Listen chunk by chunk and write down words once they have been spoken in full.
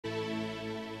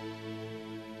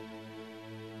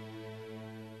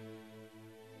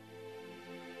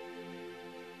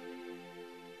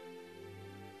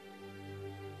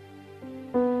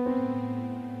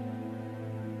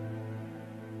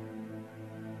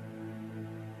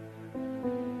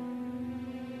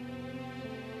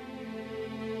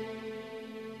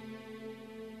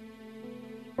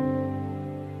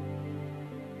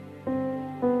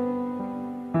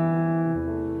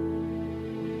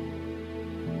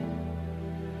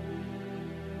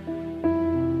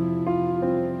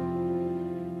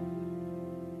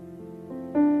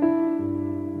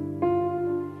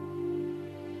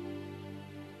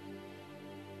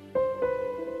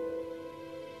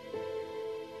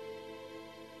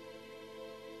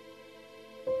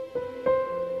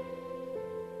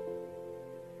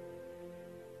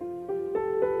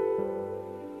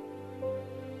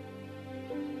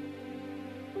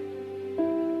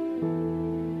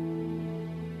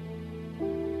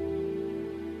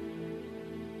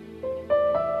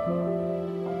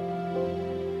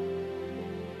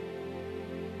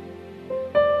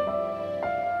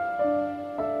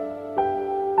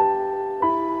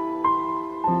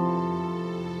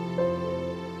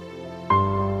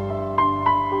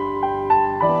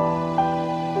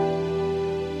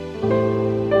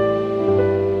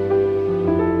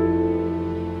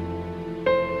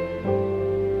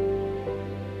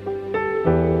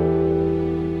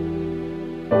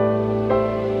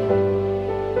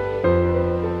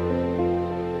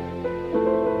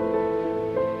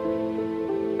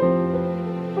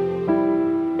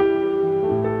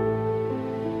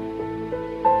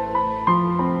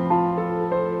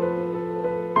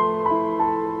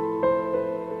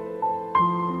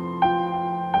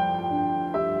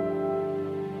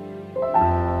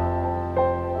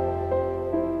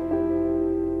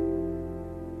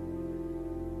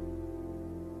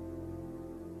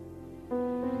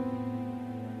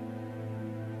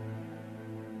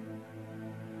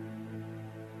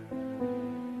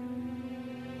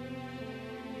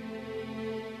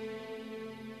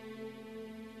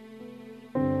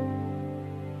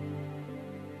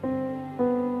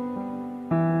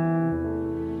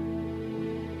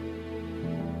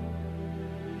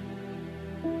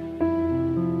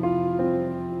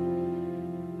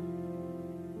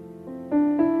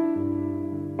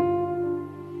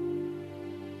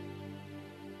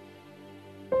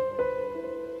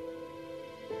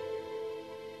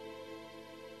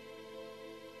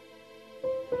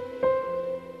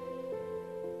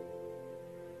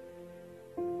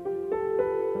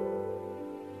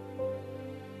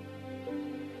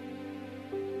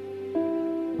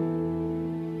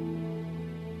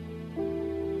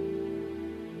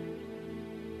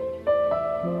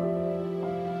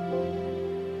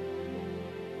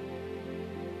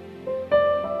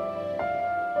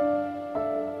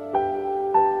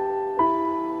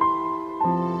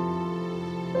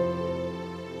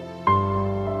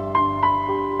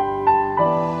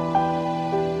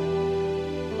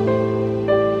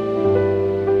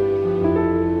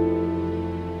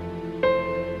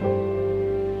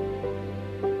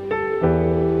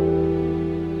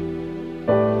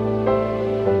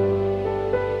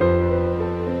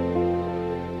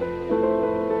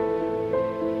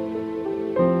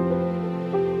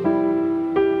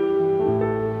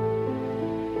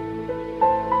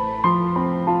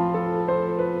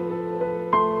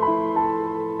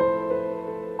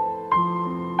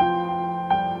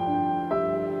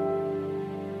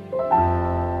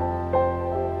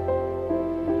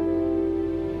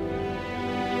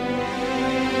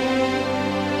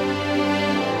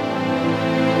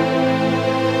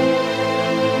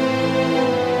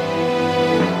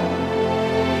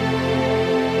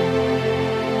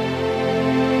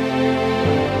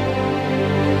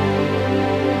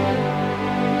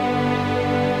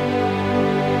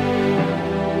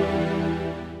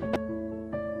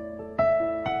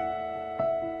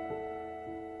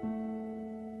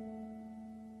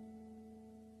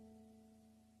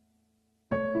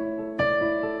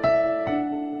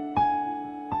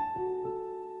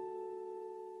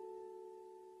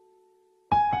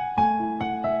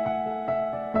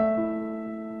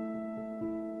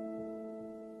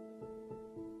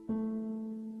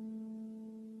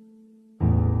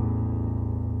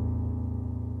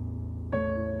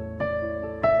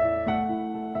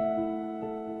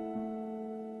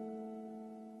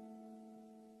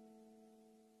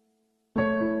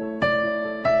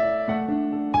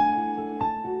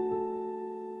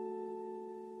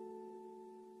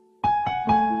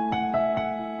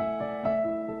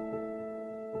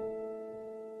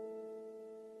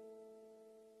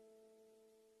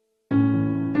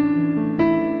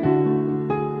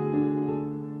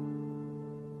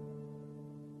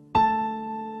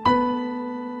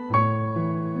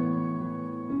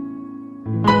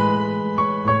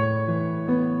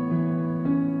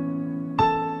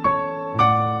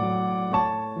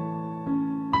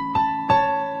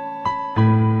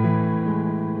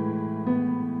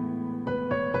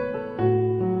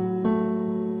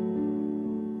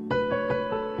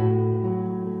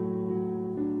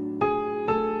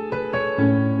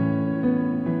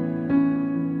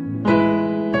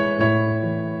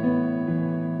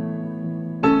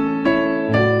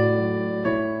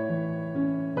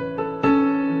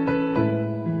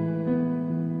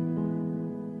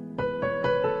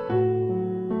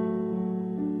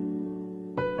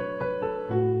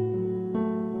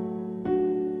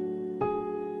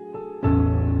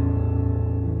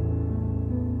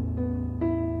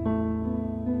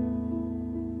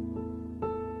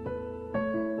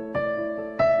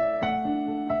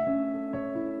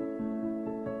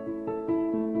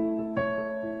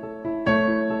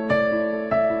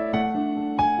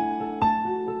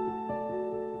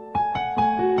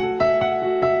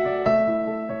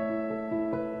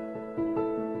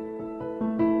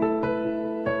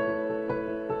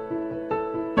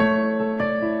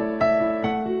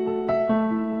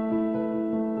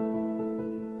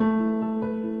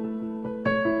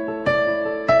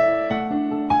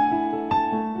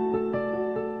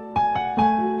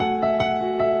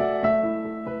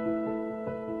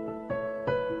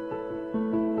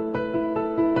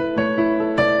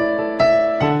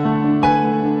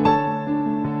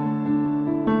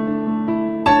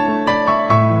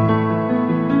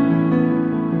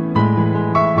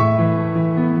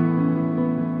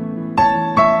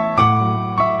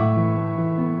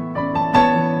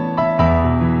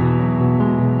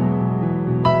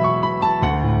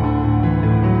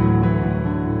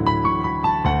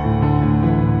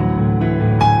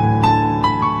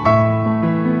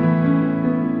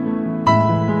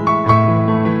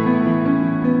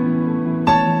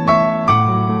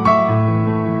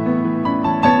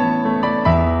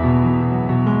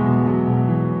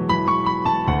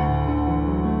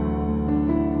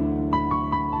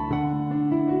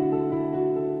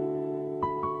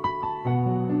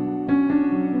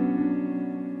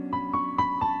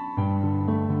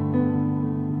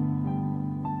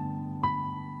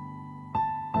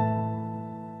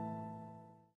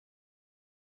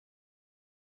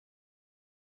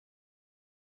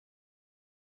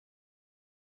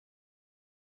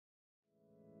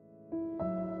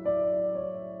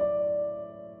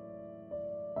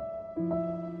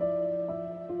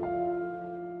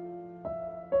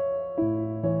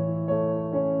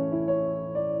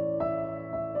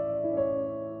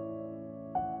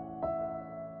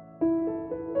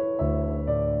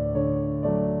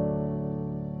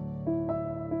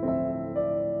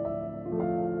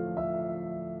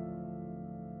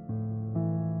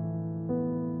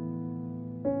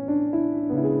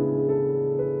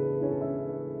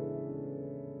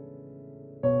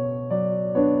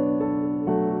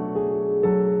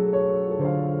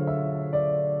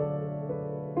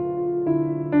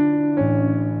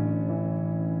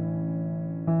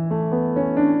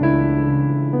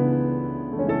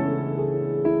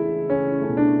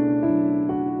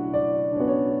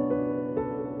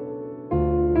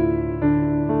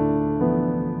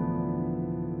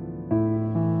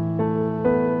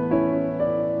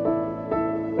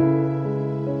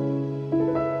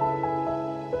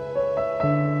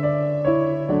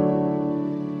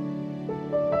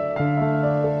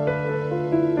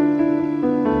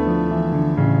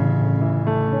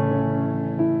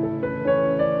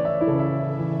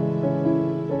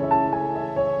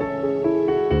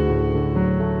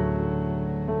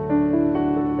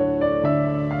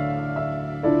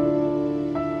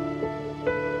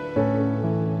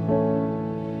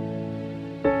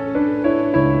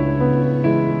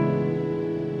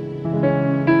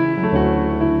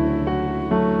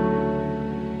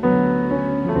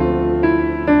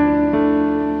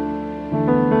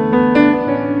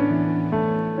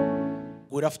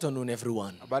Good afternoon,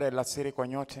 everyone. Habari alasiri kwa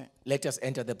nyote. Let us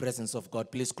enter the presence of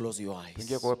God. Please close your eyes.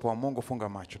 Tuingie kwa uwepo wa Mungu, funga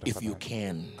macho If you tafadhali.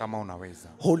 can. Kama unaweza.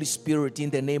 Holy Spirit, in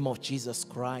the name of Jesus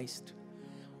Christ,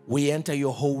 we enter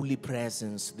your holy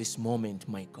presence this moment,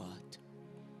 my God.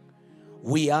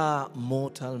 We are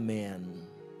mortal men.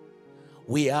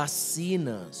 We are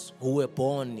sinners who were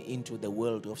born into the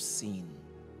world of sin.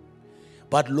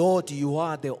 But Lord, you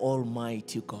are the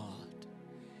Almighty God.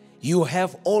 You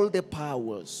have all the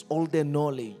powers, all the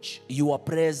knowledge. You are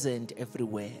present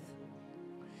everywhere.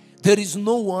 There is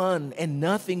no one and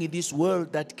nothing in this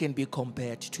world that can be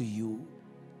compared to you.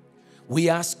 We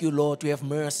ask you, Lord, to have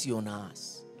mercy on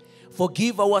us.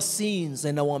 Forgive our sins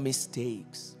and our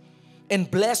mistakes. And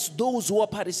bless those who are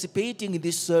participating in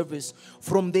this service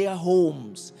from their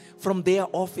homes, from their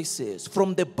offices,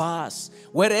 from the bus,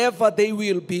 wherever they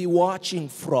will be watching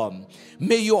from.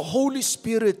 May your Holy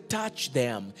Spirit touch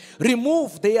them.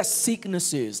 Remove their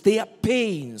sicknesses, their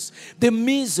pains, the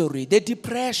misery, the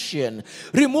depression.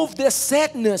 Remove the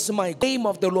sadness, my name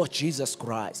of the Lord Jesus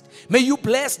Christ. May you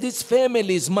bless these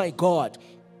families, my God,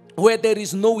 where there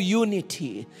is no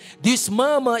unity. This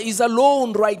mama is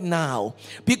alone right now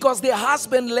because the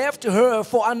husband left her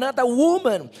for another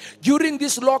woman. During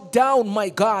this lockdown, my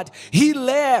God, he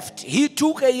left. He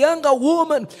took a younger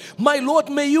woman. My Lord,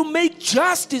 may you make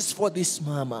justice for this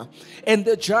mama. And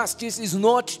the justice is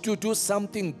not to do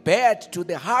something bad to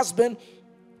the husband,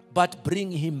 but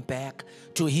bring him back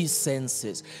to his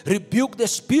senses. Rebuke the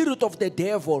spirit of the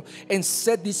devil and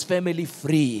set this family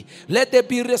free. Let there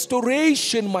be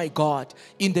restoration, my God,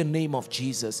 in the name of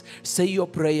Jesus. Say your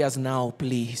prayers now,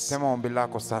 please. Sema ombi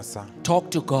lako sasa. Talk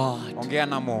to God. Ongea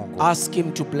na Mungu. Ask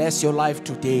him to bless your life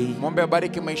today. Mwombe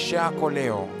abariki maisha yako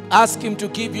leo. Ask him to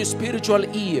give you spiritual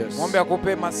ears Mwombe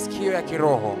akupe masikio ya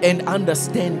kiroho and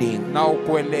understanding, na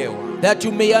ukuelewa, that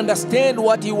you may understand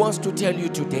what he wants to tell you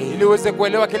today. ili uweze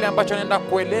kuelewa kile ambacho anaenda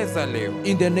kueleza leo.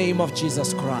 In the name of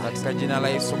Jesus Christ. Katika jina la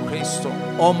Yesu Kristo.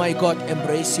 Oh my God,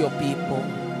 embrace your people.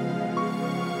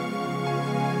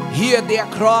 Hear their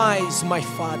cries, my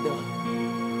Father,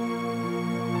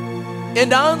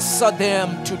 and answer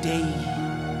them today.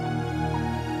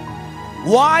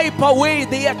 Wipe away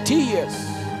their tears,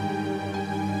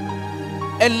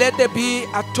 and let there be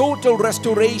a total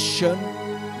restoration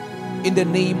in the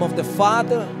name of the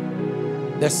Father,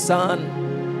 the Son,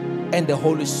 and the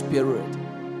Holy Spirit.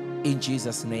 In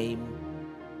Jesus' name,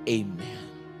 amen.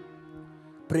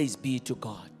 Praise be to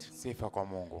God. Sifa kwa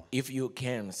Mungu. If you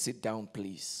can, sit down,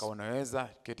 please. Kama unaweza,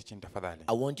 keti chini tafadhali.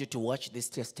 I want you to watch this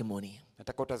testimony.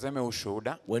 Nataka utazame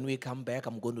ushuhuda. When we come back,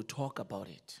 I'm going to talk about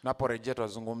it. Tunaporejea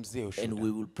tuzungumzie And ushuhuda.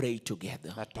 we will pray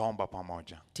together. Na tuomba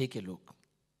pamoja. Take a look.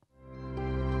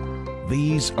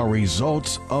 These are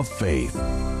results of faith.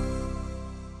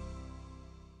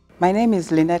 My name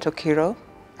is Lynette Okiro.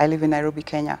 I live in Nairobi,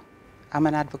 Kenya. I'm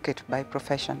an advocate by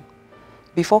profession.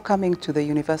 Before coming to the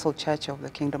Universal Church of the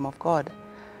Kingdom of God,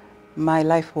 my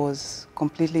life was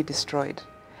completely destroyed.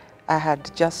 I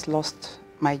had just lost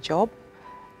my job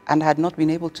and had not been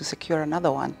able to secure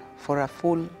another one for a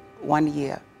full 1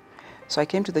 year. So I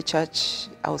came to the church.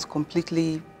 I was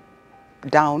completely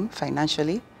down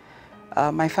financially.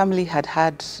 My family had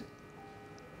had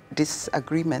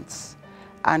disagreements,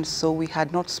 and so we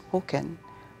had not spoken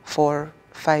for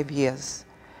 5 years.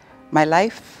 My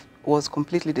life was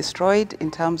completely destroyed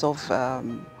in terms of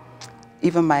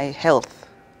even my health.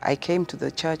 I came to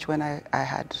the church when I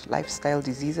had lifestyle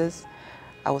diseases.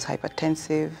 I was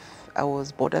hypertensive, I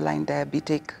was borderline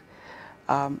diabetic,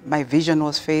 my vision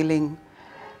was failing.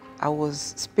 I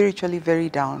was spiritually very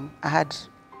down. I had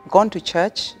gone to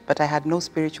church, but I had no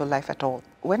spiritual life at all.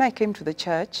 When I came to the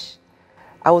church,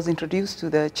 I was introduced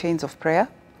to the chains of prayer,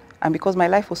 and because my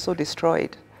life was so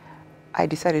destroyed, I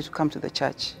decided to come to the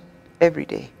church every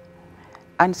day.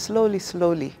 And slowly,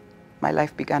 slowly, my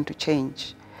life began to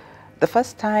change. The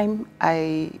first time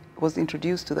I was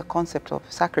introduced to the concept of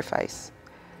sacrifice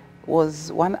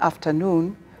was one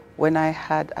afternoon when I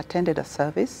had attended a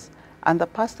service, and the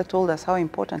pastor told us how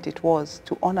important it was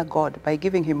to honor God by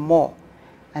giving him more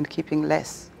and keeping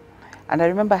less. And I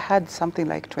remember I had something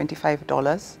like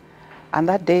 $25, and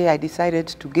that day I decided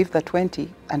to give the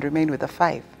 20 and remain with the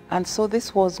 5. And so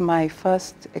this was my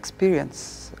first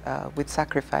experience with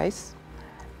sacrifice,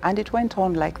 and it went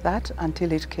on like that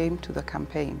until it came to the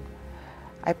campaign.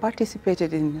 I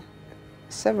participated in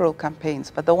several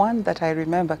campaigns, but the one that I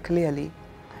remember clearly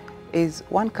is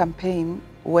one campaign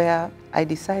where I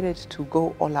decided to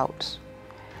go all out.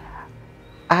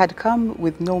 I had come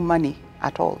with no money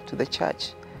at all to the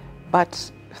church,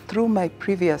 but through my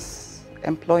previous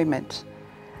employment,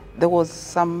 there was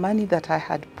some money that I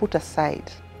had put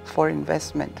aside for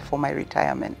investment for my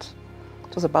retirement.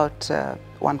 It was about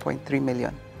 1.3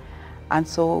 million. And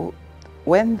so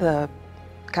when the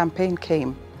campaign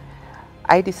came,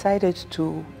 I decided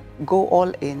to go all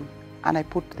in, and I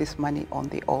put this money on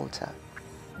the altar.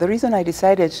 The reason I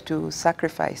decided to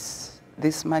sacrifice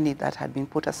this money that had been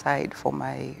put aside for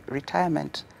my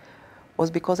retirement was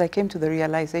because I came to the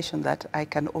realization that I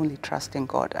can only trust in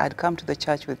God. I'd come to the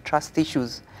church with trust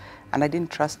issues, and I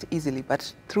didn't trust easily.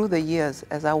 But through the years,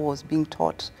 as I was being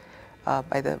taught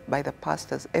by the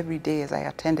pastors every day as I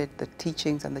attended the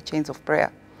teachings and the chains of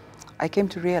prayer, I came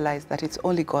to realize that it's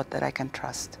only God that I can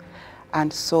trust.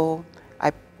 And so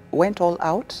I went all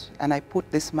out, and I put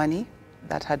this money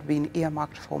that had been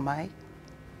earmarked for my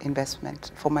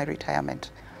investment, for my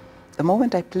retirement. The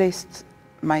moment I placed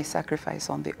my sacrifice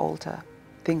on the altar,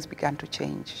 things began to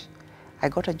change. I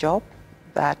got a job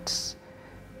that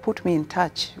put me in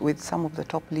touch with some of the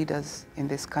top leaders in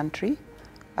this country,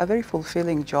 a very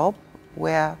fulfilling job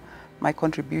where my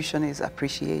contribution is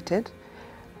appreciated.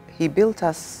 He built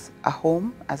us a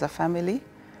home as a family.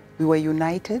 We were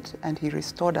united, and he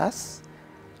restored us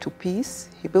to peace.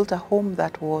 He built a home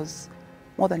that was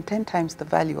more than 10 times the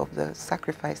value of the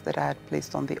sacrifice that I had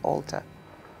placed on the altar.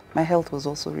 My health was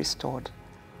also restored.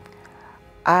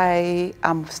 I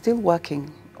am still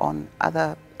working on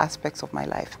other aspects of my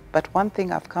life, but one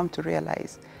thing I've come to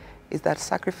realize is that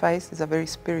sacrifice is a very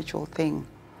spiritual thing,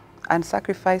 and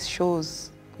sacrifice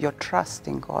shows your trust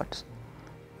in God,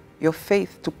 your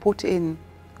faith to put in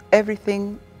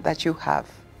everything that you have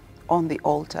on the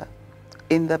altar,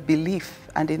 in the belief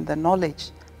and in the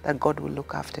knowledge that God will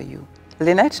look after you.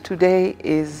 Lynette today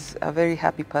is a very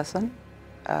happy person,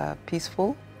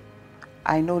 peaceful.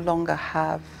 I no longer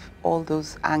have all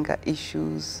those anger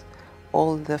issues,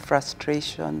 all the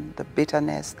frustration, the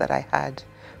bitterness that I had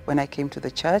when I came to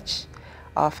the church.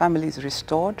 Our family is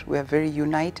restored. We are very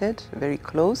united, very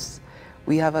close.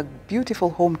 We have a beautiful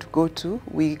home to go to.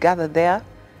 We gather there.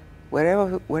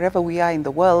 Wherever we are in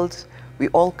the world, we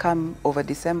all come over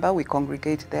December. We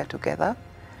congregate there together.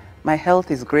 My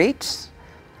health is great,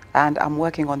 and I'm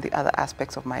working on the other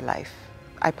aspects of my life.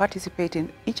 I participate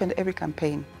in each and every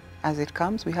campaign as it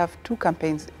comes. We have 2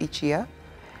 campaigns each year,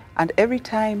 and every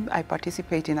time I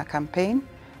participate in a campaign,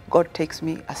 God takes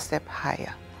me a step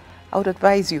higher. I would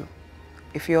advise you,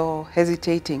 if you're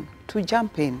hesitating, to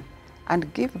jump in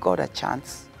and give God a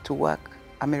chance to work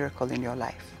a miracle in your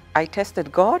life. I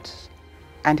tested God,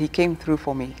 and he came through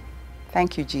for me.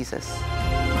 Thank you, Jesus.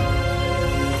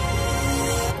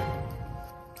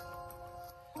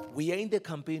 We are in the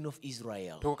campaign of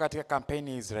Israel. Tuko katika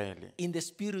kampeni ya Israeli In the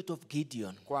spirit of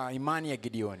Gideon. kwa imani ya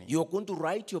Gideoni. You're going to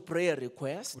write your prayer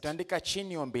request Utaandika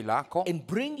chini ombi lako and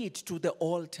bring it to the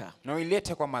altar na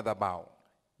uilete kwa madhabahu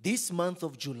this month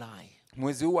of July.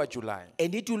 mwezi huu wa Julai,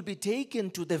 And it will be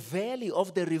taken to the valley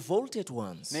of the revolted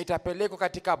ones. na itapelekwa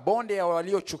katika bonde ya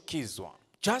waliochukizwa.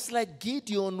 Just like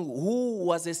Gideon, who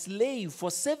was a slave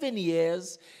for 7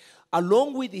 years,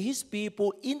 along with his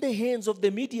people in the hands of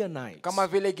the Midianites. Kama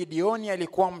vile Gideoni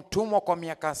alikuwa mtumwa kwa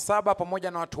miaka 7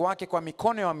 pamoja na watu wake kwa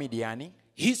mikono ya Midiani.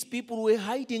 His people were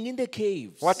hiding in the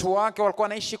caves. Watu wake walikuwa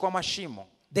wanaishi kwa mashimo.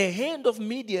 The hand of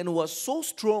Midian was so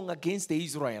strong against the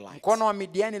Israelites. Mkono wa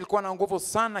Midiani ilikuwa na nguvu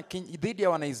sana dhidi ya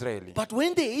Wanaisraeli. But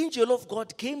when the angel of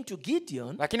God came to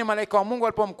Gideon, Lakini malaika wa Mungu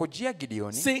alipomkujia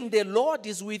Gideoni, saying, "The Lord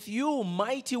is with you,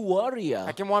 mighty warrior,"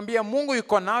 akimwambia Mungu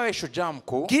yuko nawe, shujaa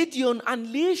mkuu, Gideon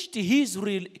unleashed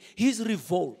his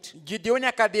revolt. Gideoni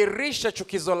akadirisha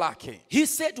chukizo lake. He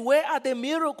said, "Where are the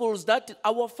miracles that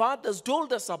our fathers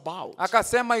told us about?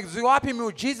 Akasema, wapi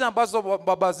miujiza ambazo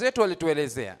baba zetu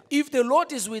walituelezea? If the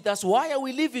Lord is with us, why are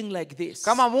we living like this?"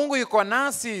 Kama Mungu yuko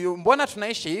nasi, mbona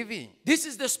tunaishi hivi? This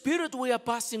is the spirit we are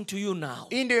passing to you now.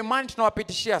 Hii ndio imani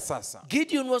tunawapitishia sasa.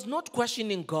 Gideon was not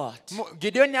questioning God.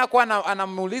 Gideoni hakuwa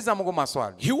anamuuliza Mungu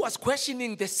maswali. He was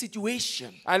questioning the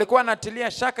situation. Alikuwa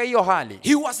anatilia shaka hiyo hali.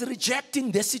 He was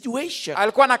rejecting the situation.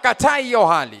 Alikuwa anakataa hiyo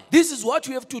hali. This is what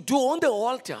you have to do on the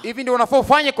altar. Hivi ndio unafaa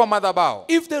ufanye kwa madhabahu.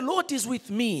 If the Lord is with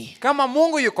me, Kama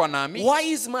Mungu yuko nami,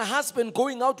 why is my husband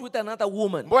going out with another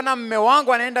woman? mbona mume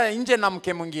wangu anaenda nje na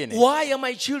mke mwingine? Why are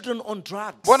my children on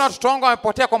drugs? Mbona watoto wangu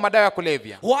wamepotea kwa madawa ya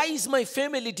kulevya? Why is my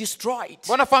family destroyed?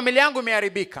 Mbona familia yangu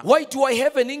imeharibika? Why do I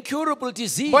have an incurable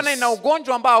disease? Mbona ina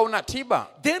ugonjwa ambao hauna tiba?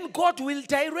 Then God will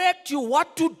direct you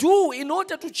what to do in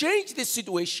order to change this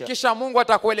situation. Kisha Mungu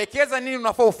atakuelekeza nini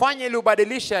unafaa ufanye ili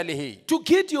ubadilishe hali hii. To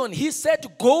Gideon, he said,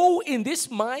 "Go in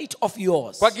this might of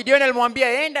yours Kwa Gideoni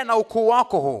alimwambia, enda na ukuu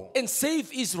wako huu and save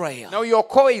Israel." na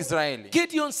uiokoe Israeli.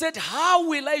 Gideon said, "How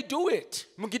will I do it?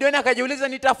 Gideoni akajiuliza,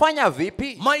 nitafanya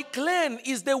vipi? My clan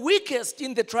is the weakest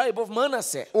in the tribe of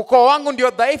Manasseh. Ukoo wangu ndio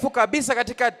dhaifu kabisa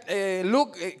katika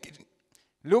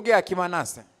lugha ya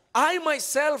Kimanase. I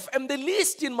myself am the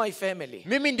least in my family.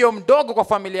 Mimi ndio mdogo kwa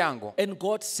familia yangu. And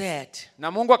God said,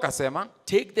 Na Mungu akasema,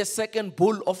 take the second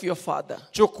bull of your father.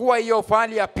 chukua hiyo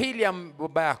fahali ya pili ya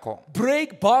baba yako.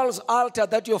 Break Baal's altar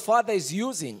that your father is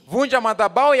using. Vunja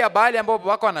madhabahu ya Baali ambayo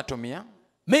baba yako anatumia.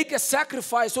 Make a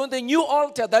sacrifice on the new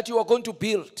altar that you are going to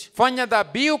build. Fanya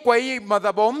dhabihu kwa hii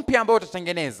madhabahu mpya ambayo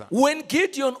utatengeneza. When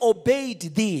Gideon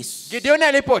obeyed this, Gideoni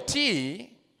alipotii,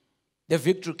 the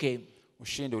victory came.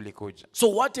 ushindi ulikuja. So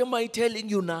what am I telling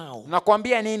you now?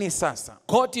 Nakwambia nini sasa?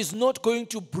 God is not going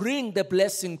to bring the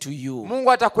blessing to you.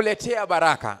 Mungu atakuletea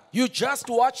baraka. You just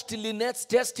watched Lynette's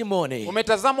testimony.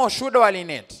 Umetazama ushuhuda wa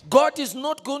Lynette. God is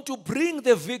not going to bring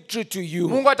the victory to you.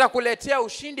 Mungu atakuletea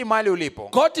ushindi mahali ulipo.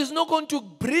 God is not going to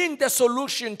bring the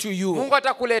solution to you. Mungu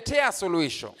atakuletea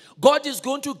suluhisho. God is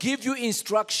going to give you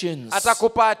instructions.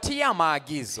 Atakupatia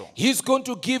maagizo. He's going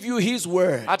to give you His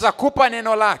word. Atakupa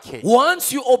neno lake.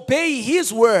 Once you obey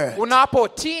His word,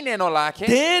 Unapotii neno lake,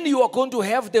 then you are going to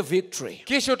have the victory.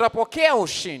 kisha utapokea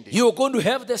ushindi. You are going to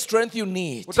have the strength you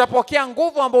need. Utapokea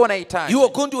nguvu ambayo unahitaji. You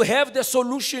are going to have the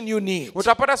solution you need.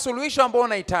 Utapata suluhisho ambayo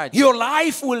unahitaji. Your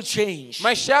life will change.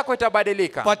 Maisha yako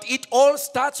itabadilika. But it all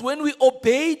starts when we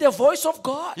obey the voice of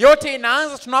God. Yote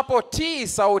inaanza tunapotii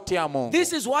sauti ya Mungu.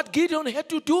 This is what Gideon had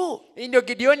to do. Hii ndio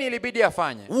Gideoni ilibidi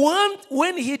afanye.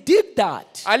 When he did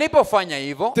that, Alipofanya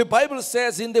hivyo, the Bible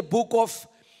says in the book of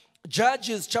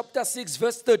Judges chapter 6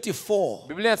 verse 34,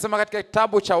 Biblia inasema katika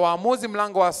kitabu cha Waamuzi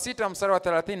mlango wa 6 mstari wa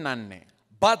 34.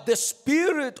 but the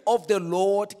Spirit of the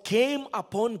Lord came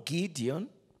upon Gideon.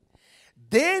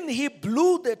 Then he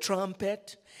blew the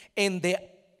trumpet, and the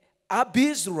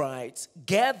Abiezrites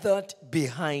gathered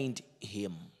behind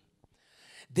him.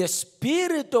 The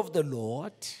Spirit of the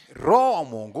Lord Roho wa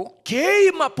Mungu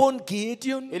came upon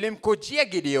Gideon ilimkujia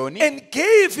Gideoni, and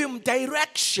gave him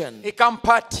direction.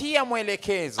 ikampatia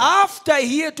mwelekezo. After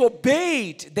he had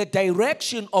obeyed the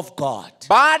direction of God,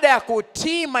 Baada ya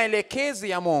kutii maelekezo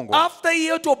ya Mungu, after he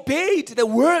had obeyed the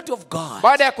word of God,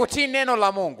 baada ya kutii neno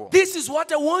la Mungu. this is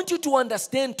what I want you to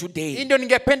understand Hii today. ndio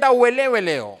ningependa uelewe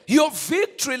leo. Your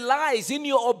victory lies in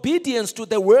your obedience to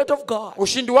the word of God.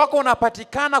 Ushindi wako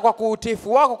unapatikana kwa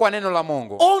kuutifu wako kwa neno la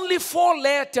Mungu. Only 4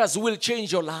 letters will change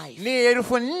your life. Ni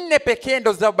herufi 4 pekee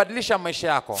ndio zitabadilisha maisha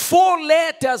yako. 4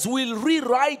 letters will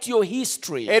rewrite your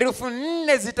history. Herufi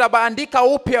 4 zitabandika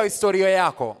upya historia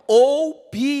yako.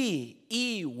 O-B-E-Y.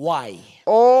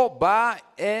 O, ba,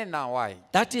 e na y.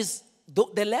 That is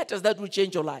the letters that will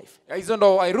change your life. Hizo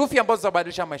ndo herufi ambazo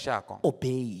zitabadilisha maisha yako.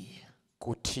 Obey.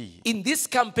 Kutii. In this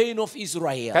campaign of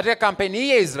Israel, Katika kampeni hii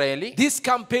ya Israeli, this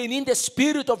campaign in the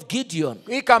spirit of Gideon,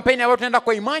 hii kampeni ambayo tunaenda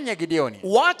kwa imani ya Gideoni.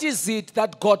 what is it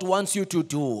that God wants you to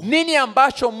do? Nini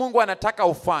ambacho Mungu anataka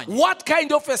ufanye? What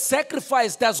kind of a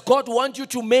sacrifice does God want you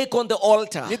to make on the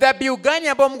altar? Ni dhabihu gani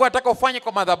ambayo Mungu anataka ufanye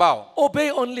kwa madhabahu?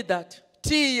 Obey only that.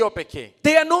 Tii hiyo pekee.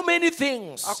 There are no many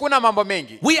things. Hakuna mambo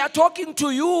mengi. We are talking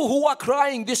to you who are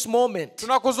crying this moment.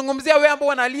 Tunakuzungumzia wewe ambao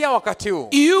unalia wakati huu.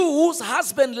 You whose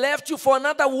husband left you for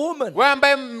another woman. Wewe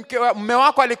ambaye mume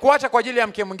wako alikuacha kwa ajili ya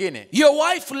mke mwingine. Your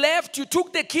wife left you,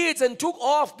 took the kids and took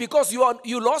off because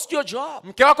you lost your job.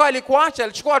 Mke wako alikuacha,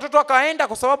 alichukua watoto akaenda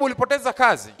kwa sababu ulipoteza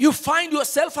kazi. You find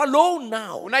yourself alone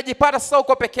now. Unajipata sasa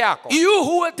uko peke yako. You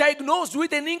who were diagnosed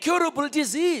with an incurable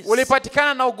disease.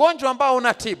 Ulipatikana na ugonjwa ambao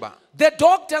una tiba. The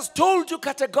doctors told you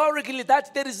categorically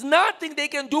that there is nothing they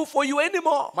can do for you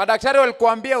anymore. Madaktari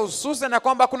walikuambia hususan na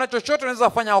kwamba kuna chochote unaweza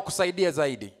kufanya wakusaidie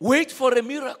zaidi. Wait for a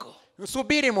miracle.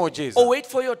 Subiri muujiza. Or wait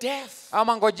for your death.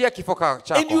 Ama ngojea kifo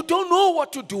chako. And you don't know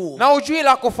what to do. Na hujui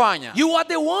la kufanya. You are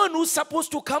the one who's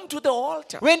supposed to come to the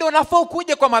altar. Wewe ndio unafaa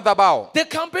ukuje kwa madhabahu. The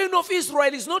campaign of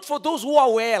Israel is not for those who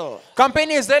are well.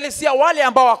 Kampeni ya Israeli si ya wale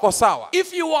ambao wako sawa.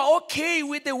 If you are okay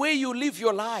with the way you live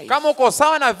your life, Kama uko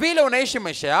sawa na vile unaishi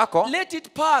maisha yako, let it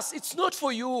pass. It's not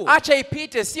for you. acha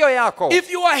ipite, sio yako.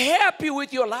 If you are happy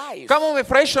with your life, Kama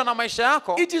umefurahishwa na maisha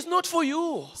yako, it is not for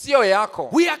you. sio yako.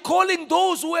 We are calling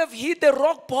those who have hit the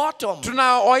rock bottom.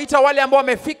 Tunawaita wale ambao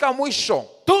wamefika mwisho.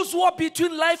 Those who are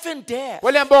between life and death.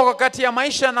 Wale ambao wako kati ya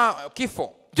maisha na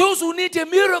kifo. Those who need a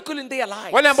miracle in their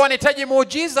lives. Wale ambao wanahitaji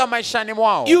muujiza maishani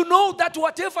mwao. You know that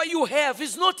whatever you have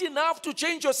is not enough to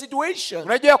change your situation.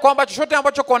 Unajua kwamba chochote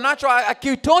ambacho uko nacho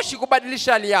hakitoshi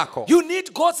kubadilisha hali yako. You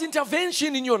need God's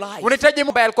intervention in your life. Unahitaji Mungu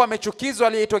ambaye alikuwa amechukizwa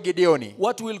aliyeitwa Gideoni.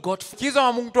 What will God Chukizwa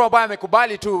na Mungu ambaye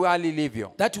amekubali tu hali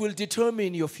ilivyo. that will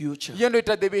determine your future. Hiyo ndio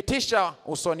itathibitisha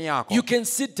usoni yako. You can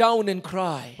sit down and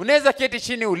cry. Unaweza keti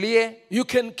chini ulie. You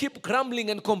can keep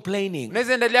grumbling and complaining.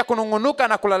 Unaweza endelea kunungunuka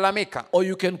na kulalamika. Or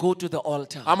you can go to the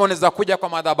altar. Ama unaweza kuja kwa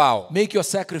madhabahu. Make your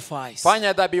sacrifice.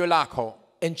 Fanya dhabihu lako.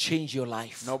 and change your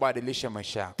life. na ubadilishe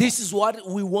maisha yako. This is what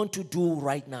we want to do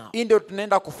right now. Hii ndio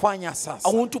tunaenda kufanya sasa.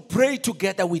 I want to pray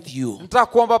together with you. Nataka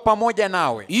kuomba pamoja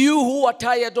nawe. You who are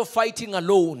tired of fighting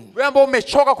alone. Wewe ambao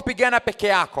umechoka kupigana peke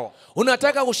yako.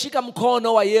 Unataka kushika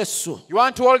mkono wa Yesu. You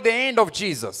want to hold the hand of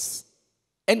Jesus.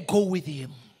 And go with him.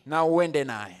 Na uende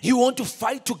naye. You want to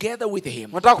fight together with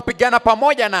him. Unataka kupigana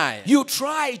pamoja naye. You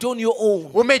tried on your own.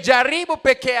 Umejaribu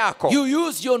peke yako. You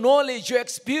used your knowledge, your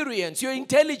experience, your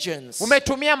intelligence.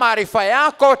 Umetumia maarifa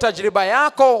yako, tajriba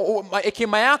yako,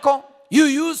 hekima yako. You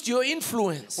used your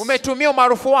influence. Umetumia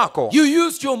umaarufu wako. You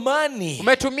used your money.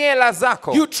 Umetumia hela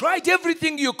zako. You tried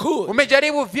everything you could.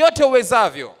 Umejaribu vyote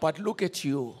uwezavyo. But look at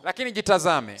you. Lakini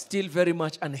jitazame. Still very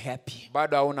much unhappy.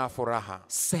 Bado hauna furaha.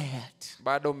 Sad.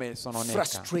 Bado umesononeka.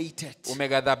 Frustrated.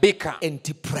 Umeghadhabika. And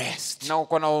depressed. Na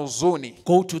uko na huzuni.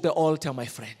 Go to the altar, my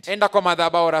friend. Enda kwa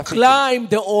madhabahu rafiki. Climb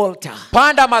the altar.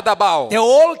 Panda madhabahu. The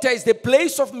altar is the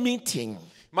place of meeting.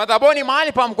 Madhabahu ni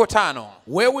mahali pa mkutano.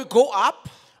 Where we go up.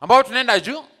 Ambao tunaenda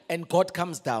juu. And God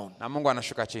comes down. Na Mungu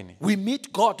anashuka chini. We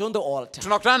meet God on the altar.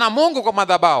 Tunakutana na Mungu kwa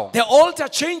madhabahu. The altar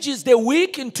changes the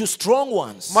weak into strong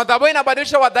ones. Madhabahu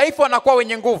inabadilisha wadhaifu wanakuwa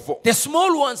wenye nguvu. The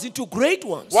small ones into great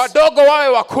ones. Wadogo wawe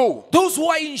wakuu. Those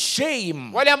who are in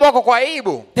shame. Wale ambao wako kwa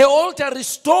aibu. The altar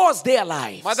restores their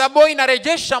lives. Madhabahu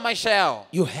inarejesha maisha yao.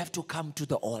 You have to come to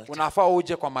the altar. Unafaa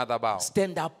uje kwa madhabahu.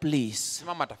 Stand up, please.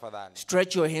 Simama tafadhali.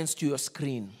 Stretch your hands to your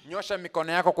screen. Nyosha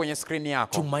mikono yako kwenye skrini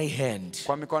yako. To my hand.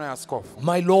 Kwa mikono ya askofu.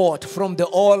 My Lord, from the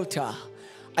altar,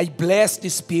 I bless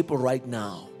these people right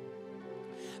now.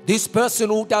 This person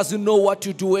who doesn't know what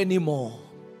to do anymore.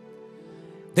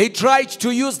 They tried to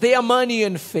use their money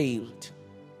and failed.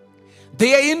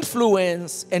 Their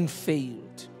influence and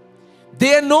failed.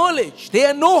 Their knowledge,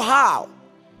 their know-how,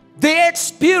 their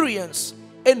experience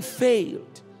and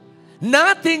failed.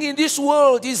 Nothing in this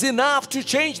world is enough to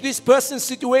change this person's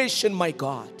situation, my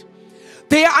God.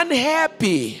 They are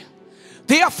unhappy.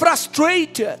 They are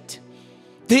frustrated.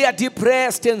 They are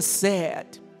depressed and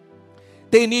sad.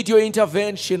 They need your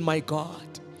intervention, my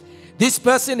God. This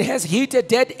person has hit a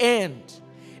dead end,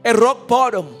 a rock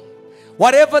bottom.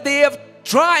 Whatever they have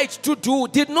tried to do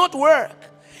did not work.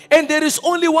 And there is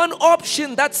only one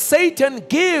option that Satan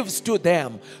gives to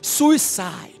them: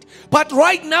 suicide. But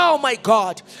right now, my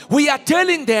God, we are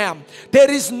telling them there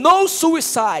is no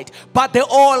suicide but the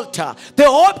altar. The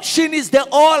option is the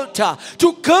altar,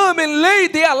 to come and lay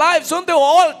their lives on the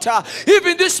altar.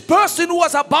 Even this person who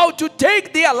was about to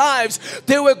take their lives,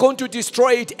 they were going to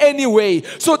destroy it anyway.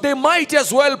 So they might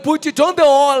as well put it on the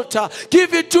altar.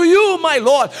 Give it to you, my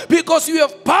Lord, because you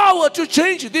have power to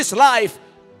change this life.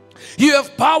 You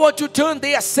have power to turn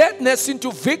their sadness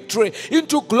into victory,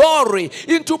 into glory,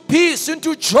 into peace,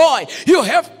 into joy. You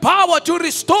have power to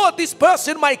restore this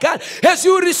person, my God, as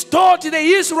you restored the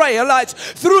Israelites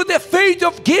through the faith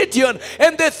of Gideon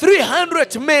and the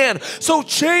 300 men. So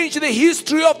change the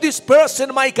history of this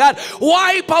person, my God.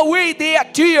 Wipe away their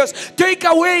tears, take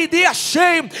away their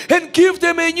shame, and give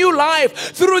them a new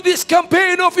life through this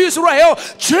campaign of Israel.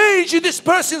 Change this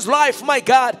person's life, my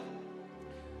God.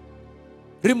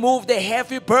 Remove the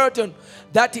heavy burden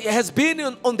that has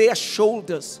been on their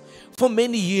shoulders for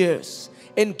many years,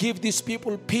 and give these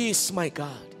people peace, my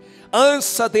God.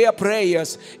 Answer their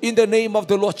prayers in the name of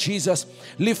the Lord Jesus.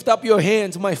 Lift up your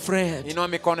hands, my friend. Inua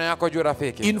mikono yako juu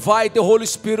rafiki. Invite the Holy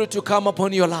Spirit to come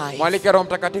upon your life. Mwalike Roho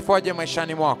Mtakatifu aje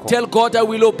maishani mwako. Tell God, I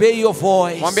will obey your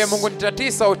voice. Mwambie Mungu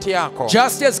nitatii sauti yako.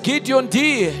 Just as Gideon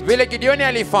did. Vile Gideoni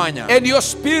alifanya. And your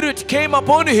spirit came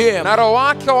upon him. Na roho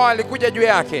wake alikuja juu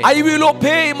yake. I will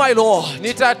obey, my Lord.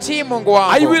 Nitatii Mungu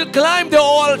wangu. I will climb the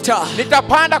altar.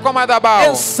 Nitapanda kwa madhabahu.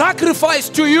 And sacrifice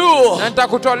to you. Na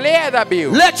nitakutolea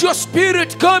dhabihu. Let your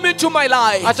spirit come into my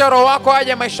life. Acha roho wako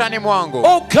aje maishani mwangu.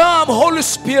 Oh, come, Holy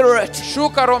Spirit.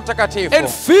 Shuka Roho Mtakatifu. And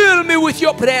fill me with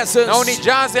your presence. Na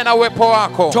unijaze na uwepo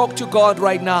wako. Talk to God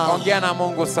right now. Ongea na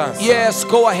Mungu sasa. Yes,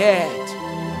 go ahead.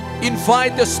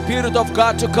 Invite the Spirit of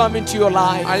God to come into your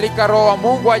life. Alika roho wa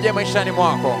Mungu aje maishani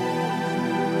mwako.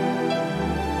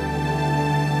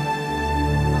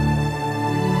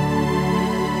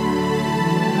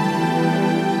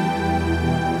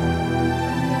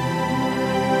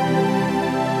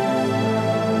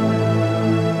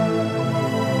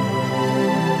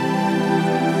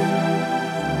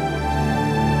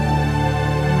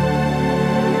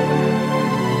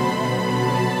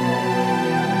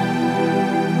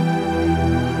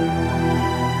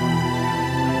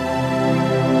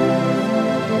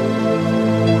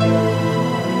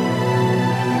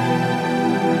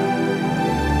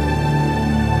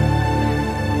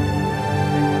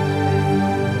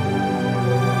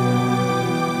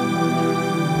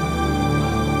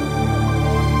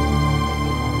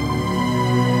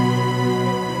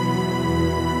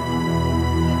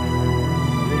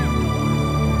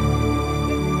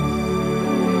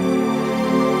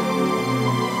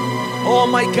 Oh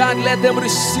my God, let them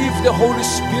receive the Holy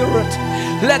Spirit.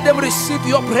 Let them receive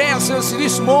your presence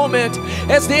this moment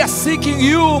as they are seeking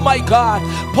you, my God.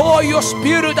 Pour your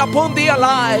Spirit upon their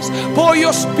lives. Pour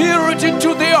your Spirit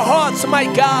into their hearts, my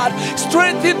God.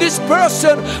 Strengthen this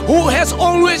person who has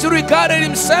always regarded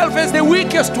himself as the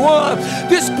weakest one.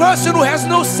 This person who has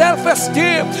no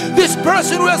self-esteem. This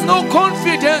person who has no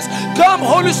confidence. Come,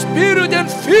 Holy Spirit, and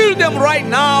fill them right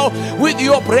now with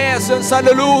your presence.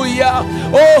 Hallelujah.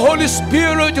 Oh, Holy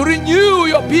Spirit, renew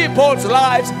your people's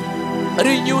lives.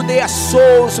 Renew their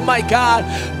souls, my God.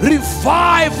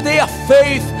 Revive their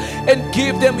faith and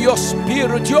give them your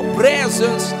Spirit, your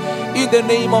presence, in the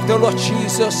name of the Lord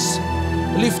Jesus.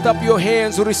 Lift up your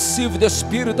hands, receive the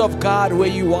Spirit of God where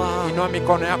you are. Inua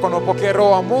mikono yako na upokee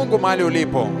Roho wa Mungu mahali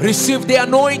ulipo. Receive the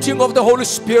anointing of the Holy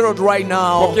Spirit right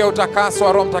now. Pokea utakaso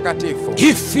wa Roho Mtakatifu.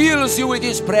 He fills you with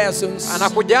His presence.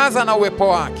 Anakujaza na uwepo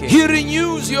wake. He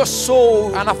renews your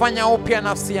soul. Anafanya upya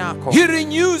nafsi yako. He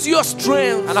renews your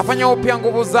strength. Anafanya upya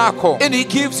nguvu zako. And He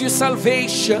gives you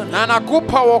salvation. Na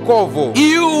anakupa wokovu.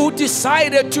 You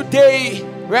decided today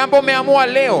wewe ambaye umeamua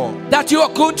leo that you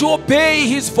are going to obey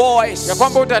His voice. ya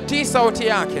kwamba utatii sauti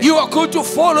yake. You are going to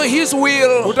follow His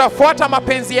will. Utafuata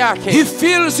mapenzi yake. He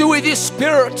fills you with His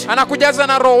Spirit. Anakujaza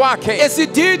na Roho wake. As He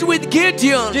did with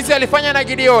Gideon. Jinsi alifanya na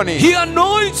Gideoni. He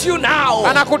anoints you now.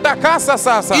 Anakutakasa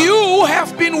sasa. You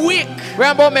have been weak.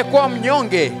 Wewe ambaye umekuwa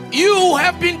mnyonge. You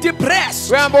have been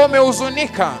depressed. Wewe ambaye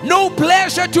umehuzunika. No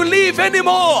pleasure to live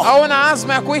anymore. Hauna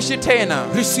azma ya kuishi tena.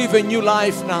 Receive a new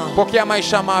life now. Pokea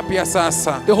maisha mapya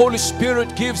sasa. The Holy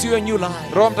Spirit gives you a new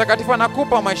life. Roho Mtakatifu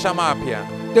anakupa maisha mapya.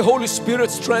 The Holy Spirit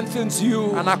strengthens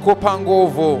you. Anakupa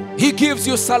nguvu. He gives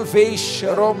you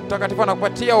salvation. Roho Mtakatifu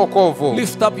anakupatia wokovu.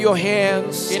 Lift up your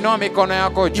hands. Inua mikono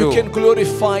yako juu. You can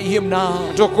glorify Him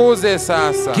now. Tukuze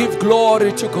sasa. Give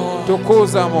glory to God.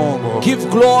 Tukuza Mungu. Give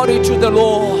glory to the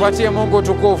Lord. Patie Mungu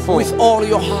tukufu. With all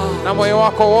your heart. Na moyo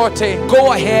wako wote.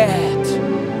 Go ahead.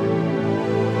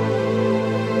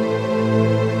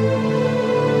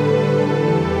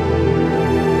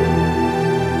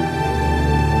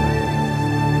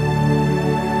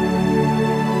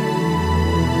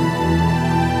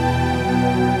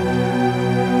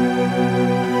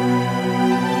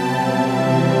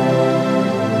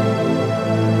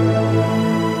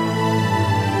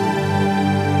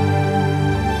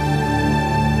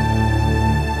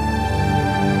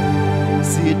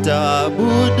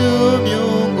 Sitaabudu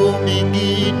miungu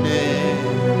mingine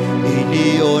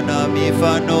iliyo na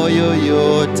mifano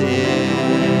yoyote.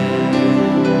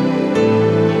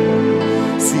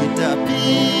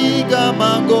 Sitapiga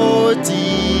magoti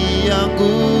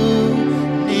yangu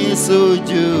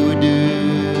nisujudu.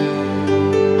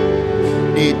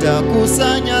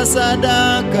 Nitakusanya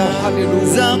sadaka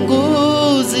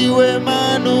zangu ziwe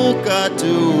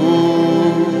manukato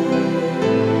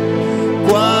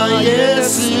kwa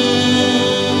Yesu,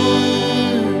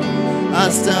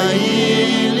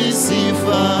 astahili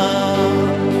sifa.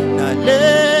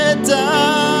 Naleta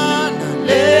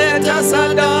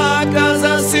sadaka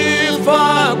za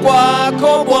sifa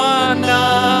kwako Bwana.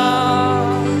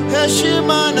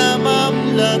 Heshima na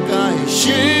mamlaka,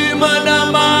 heshima na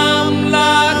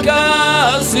mamlaka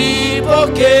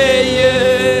zipokee.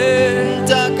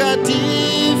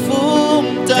 Mtakatifu,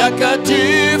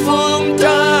 mtakatifu,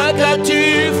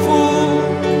 mtakatifu,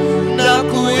 na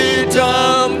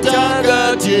kuita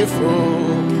mtakatifu.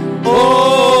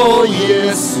 Oh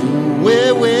Yesu,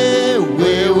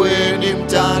 wewe ni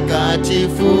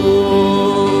mtakatifu.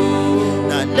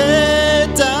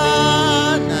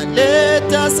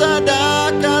 Naleta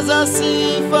sadaka za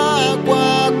sifa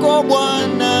kwako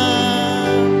Bwana.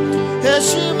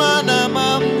 Heshima na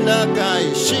mamlaka,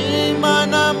 heshima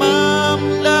na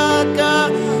mamlaka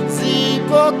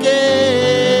zipokee.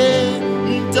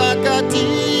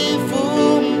 Mtakatifu,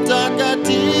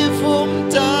 mtakatifu,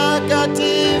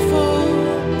 mtakatifu,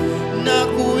 na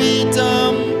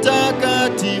kuita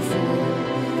mtakatifu.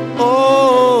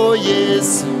 Oh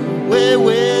Yesu,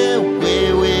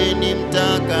 wewe ni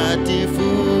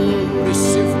mtakatifu.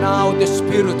 Receive now the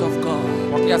Spirit of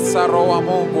God. Pokea sasa Roho wa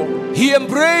Mungu. He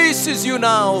embraces you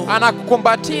now.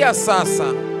 Anakukumbatia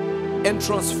sasa. And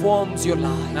transforms your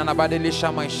life. Na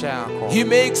anabadilisha maisha yako. He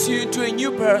makes you into a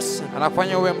new person.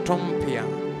 Anafanya uwe mtu mpya.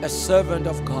 A servant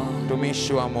of God.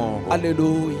 Mtumishi wa Mungu.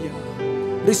 Hallelujah.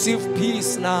 Receive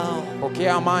peace now.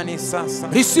 Pokea amani sasa.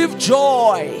 Receive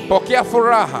joy. Pokea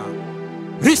furaha.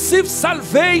 Receive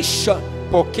salvation.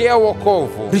 Pokea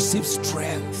wokovu. Receive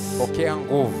strength. Pokea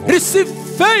nguvu. Receive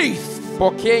faith.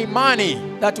 Pokea imani.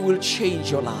 That will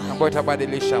change your life. Ambayo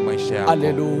itabadilisha maisha yako.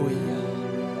 Hallelujah.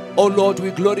 Oh Lord,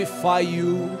 we glorify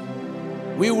you.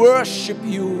 We worship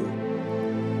you.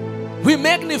 We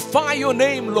magnify your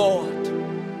name, Lord.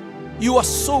 You are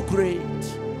so great.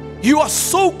 You are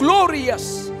so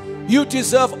glorious. You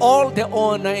deserve all the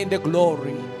honor and the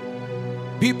glory.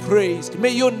 Be praised. May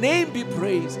your name be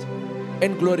praised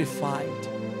and glorified.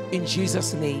 In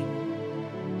Jesus' name.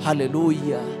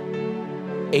 Hallelujah.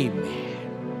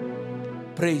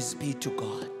 Amen. Praise be to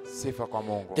God. Sifa kwa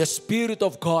Mungu. The Spirit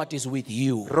of God is with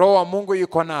you. Roho wa Mungu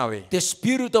yuko nawe. The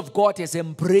Spirit of God has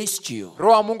embraced you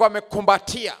Roho wa Mungu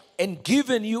amekumbatia and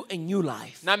given you a new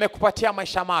life. na amekupatia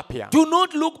maisha mapya. Do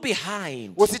not look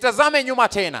behind. Usitazame nyuma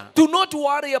tena. Do not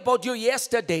worry about your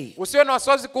yesterday. Usiwe na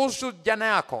wasiwasi kuhusu jana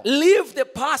yako. Leave the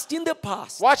past in the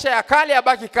past. Wacha ya kale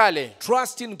yabaki kale.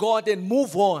 Trust in God and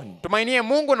move on. Tumainie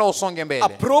Mungu na usonge mbele.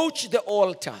 Approach the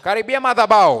altar. Karibia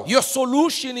madhabahu. Your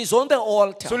solution is on the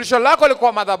altar. Suluhisho lako liko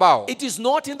kwa madhabahu. It is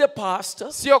not in the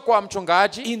pastor, Sio kwa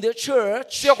mchungaji, in the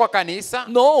church. sio kwa kanisa.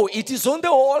 No, it is on the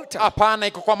altar. Hapana,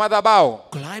 iko kwa madhabahu.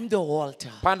 Climb the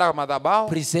altar. Panda kwa madhabahu.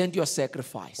 Present your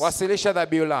sacrifice. Wasilisha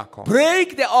dhabihu lako.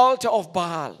 Break the altar of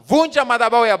Baal. Vunja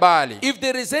madhabahu ya Baali. If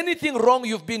there is anything wrong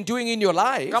you've been doing in your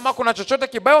life, Kama kuna chochote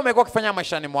kibaya umekuwa ukifanya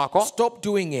maishani mwako, stop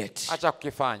doing it. acha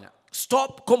kukifanya.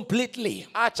 Stop completely.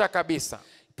 Acha kabisa.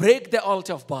 Break the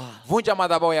altar of Baal. Vunja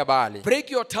madhabahu ya Baali.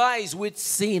 Break your ties with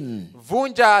sin.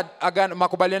 Vunja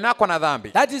makubaliano yako na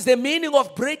dhambi. That is the meaning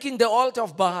of breaking the altar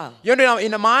of Baal. Hiyo ndio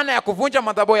ina maana ya kuvunja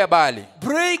madhabahu ya Baali.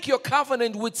 Break your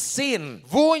covenant with sin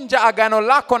Vunja agano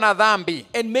lako na dhambi.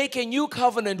 and make a new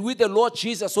covenant with the Lord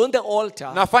Jesus on the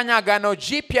altar Nafanya agano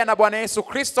jipya na Bwana Yesu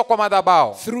Kristo kwa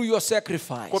madhabahu through your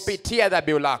sacrifice kupitia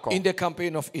dhabihu lako in the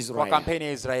campaign of kwa Israel. kampeni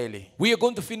ya Israeli. We are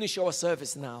going to finish our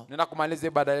service now. Nenda kumaliza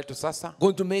ibada yetu sasa.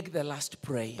 Going to make the last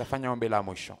prayer. Tafanya ombi la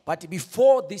mwisho. But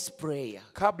before this prayer,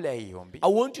 Kabla ya hii ombi,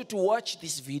 I want you to watch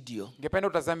this video. ningependa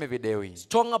utazame video hii.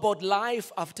 Talking about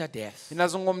life after death.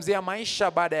 Inazungumzia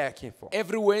maisha baada ya kifo.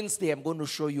 Every Wednesday, I'm going to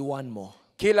show you one more.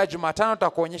 Kila Jumatano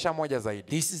tutakuonyesha moja zaidi.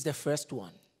 This is the first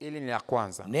one. Ili ni la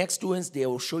kwanza. Next Wednesday, I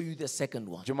will show you the second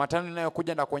one. Jumatano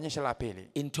inayokuja nitakuonyesha la pili.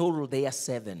 In total, there are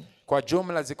 7. Kwa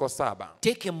jumla ziko 7.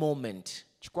 Take a moment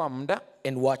Chukua muda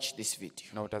and watch this video.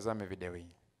 na utazame video hii.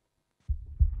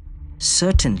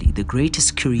 Certainly, the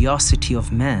greatest curiosity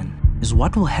of man is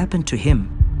what will happen to him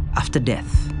after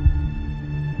death.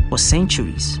 For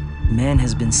centuries, man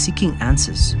has been seeking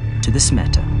answers to this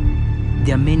matter.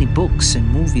 There are many books and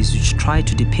movies which try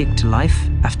to depict life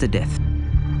after death,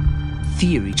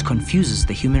 theory which confuses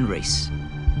the human race.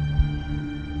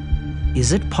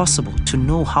 Is it possible to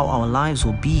know how our lives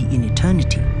will be in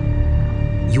eternity?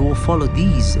 You will follow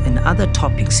these and other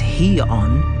topics here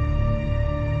on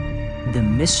The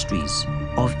Mysteries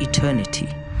of Eternity.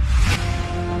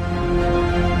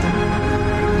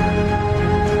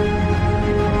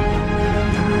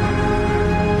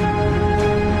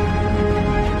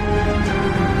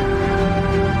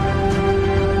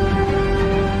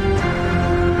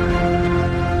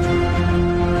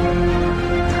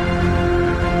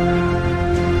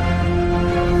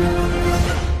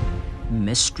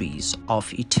 Mysteries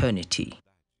of Eternity.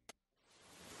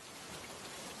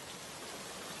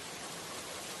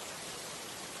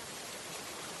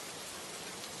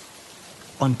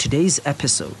 On today's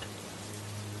episode,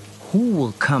 who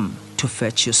will come to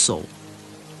fetch your soul?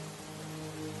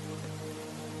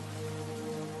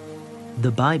 The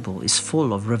Bible is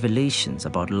full of revelations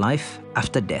about life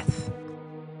after death.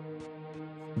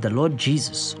 The Lord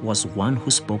Jesus was one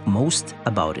who spoke most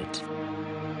about it,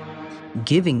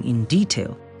 giving in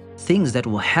detail things that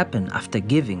will happen after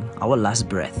giving our last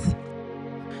breath.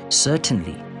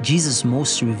 Certainly, Jesus'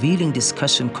 most revealing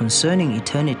discussion concerning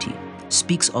eternity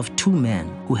speaks of 2 men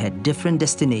who had different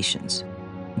destinations,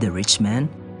 the rich man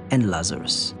and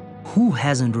Lazarus. Who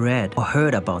hasn't read or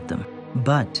heard about them?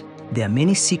 But there are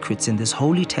many secrets in this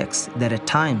holy text that at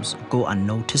times go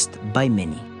unnoticed by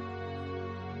many.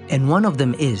 And one of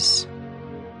them is,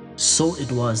 so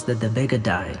it was that the beggar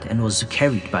died and was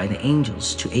carried by the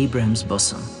angels to Abraham's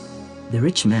bosom. The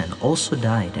rich man also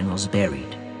died and was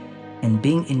buried. And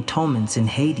being in torments in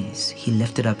Hades, he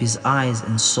lifted up his eyes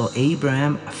and saw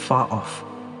Abraham afar off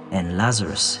and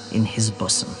Lazarus in his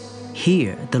bosom.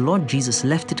 Here, the Lord Jesus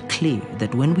left it clear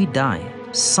that when we die,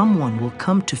 someone will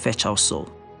come to fetch our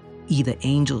soul, either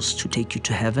angels to take you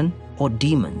to heaven or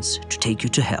demons to take you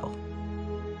to hell.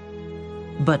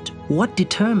 But what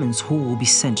determines who will be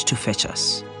sent to fetch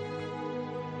us?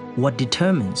 What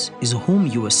determines is whom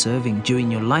you are serving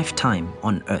during your lifetime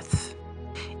on earth.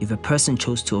 If a person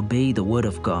chose to obey the word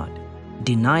of God,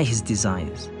 deny his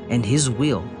desires and his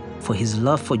will for his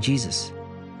love for Jesus,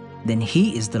 then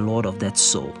he is the Lord of that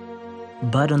soul.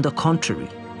 But on the contrary,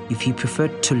 if he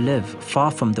preferred to live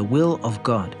far from the will of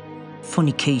God,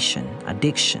 fornication,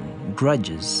 addiction,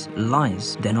 grudges,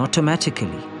 lies, then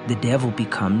automatically the devil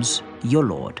becomes your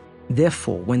Lord.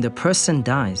 Therefore, when the person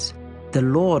dies, the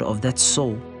Lord of that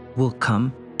soul will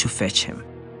come to fetch him.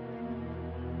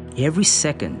 Every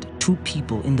second, 2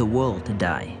 people in the world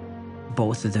die.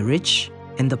 Both the rich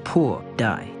and the poor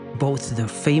die. Both the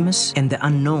famous and the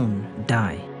unknown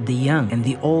die. The young and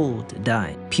the old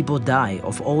die. People die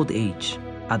of old age.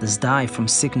 Others die from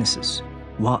sicknesses,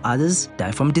 while others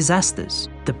die from disasters.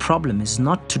 The problem is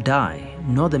not to die,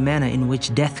 nor the manner in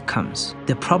which death comes.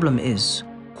 The problem is,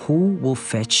 who will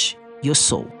fetch your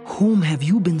soul? Whom have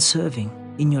you been serving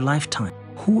in your lifetime?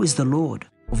 Who is the Lord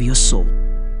of your soul?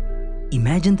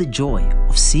 Imagine the joy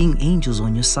of seeing angels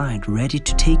on your side ready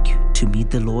to take you to meet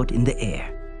the Lord in the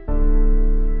air.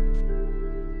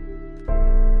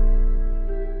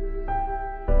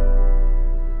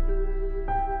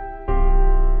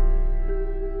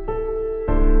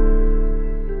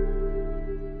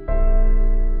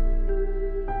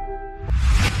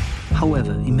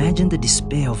 However, imagine the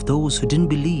despair of those who didn't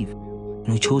believe and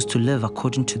who chose to live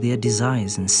according to their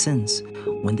desires and sins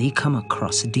when they come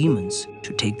across demons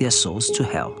to take their souls to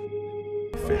hell.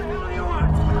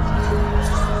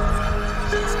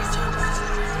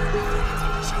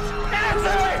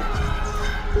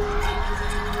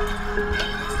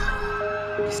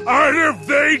 And if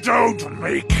they don't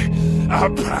make a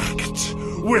pact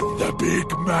with the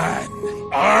big man,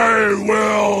 I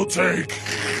will take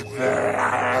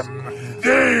them.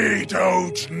 They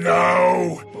don't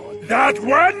know that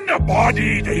when the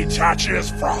body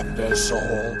detaches from the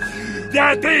soul,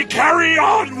 that they carry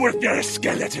on with their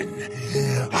skeleton.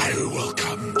 I will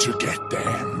come to get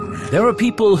them. There are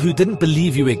people who didn't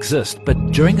believe you exist, but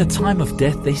during a time of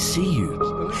death they see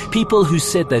you. People who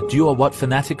said that you are what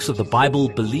fanatics of the Bible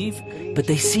believe, but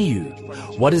they see you.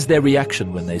 What is their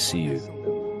reaction when they see you?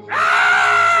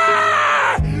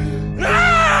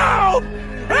 Help!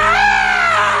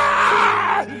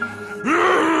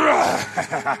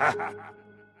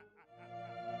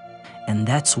 And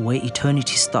that's where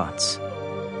eternity starts,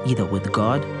 either with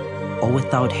God or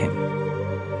without Him.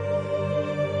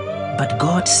 But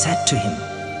God said to him,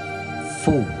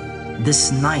 "Fool,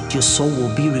 this night your soul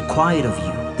will be required of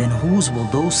you. Then whose will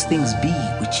those things be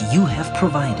which you have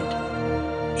provided?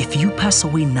 If you pass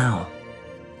away now,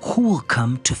 who will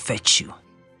come to fetch you?"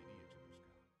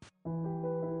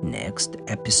 Next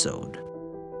episode.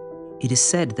 It is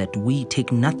said that we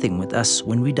take nothing with us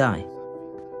when we die.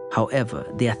 However,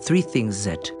 there are 3 things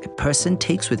that a person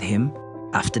takes with him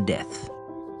after death.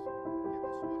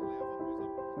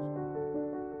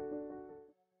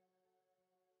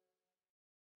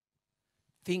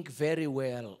 Think very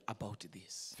well about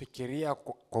this. Fikiria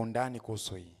kwa undani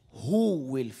kuhusu hii.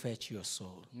 Who will fetch your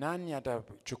soul? Nani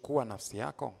atachukua nafsi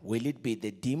yako? Will it be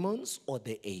the demons or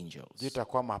the angels?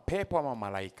 Itakuwa mapepo ama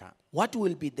malaika? What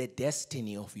will be the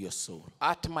destiny of your soul?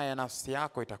 Atma ya nafsi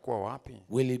yako itakuwa wapi?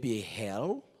 Will it be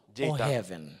hell or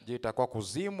heaven? Je, itakuwa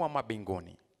kuzimu ama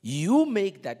mbinguni? You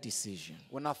make that decision.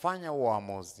 Unafanya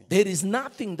uamuzi. There is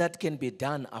nothing that can be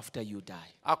done after you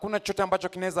die. Hakuna chochote ambacho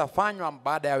kinaweza fanywa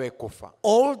baada ya wewe kufa.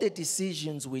 All the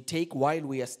decisions we take while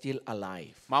we are still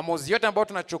alive. Maamuzi yote ambayo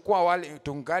tunachukua wale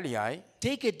tungali hai.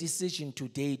 Take a decision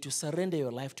today to surrender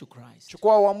your life to Christ.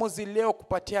 Chukua uamuzi leo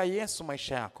kupatia Yesu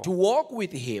maisha yako. To walk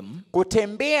with him,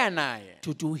 kutembea naye,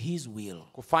 to do his will.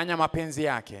 kufanya mapenzi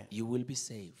yake, You will be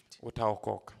saved.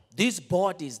 utaokoka. These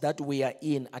bodies that we are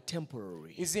in are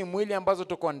temporary. Hizi mwili ambazo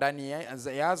tuko ndani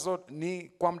yazo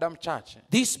ni kwa muda mchache.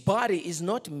 This body is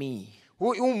not me.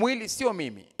 Huu mwili sio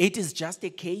mimi. It is just a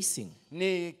casing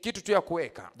Ni kitu tu ya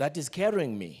kuweka. that is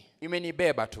carrying me.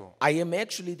 Imenibeba tu. I am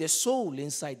actually the soul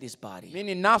inside this body. Mimi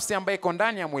ni nafsi ambayo iko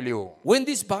ndani ya mwili huu. When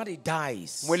this body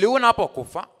dies, Mwili huu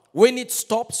unapokufa, when it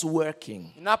stops working,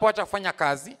 unapoacha kufanya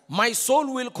kazi, my soul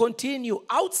will continue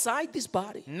outside this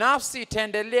body. nafsi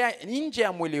itaendelea nje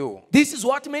ya mwili huu. This is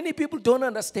what many people don't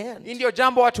understand. Hii ndio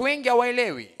jambo watu wengi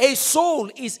hawaelewi. A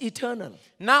soul is eternal.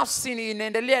 Nafsi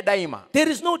inaendelea daima.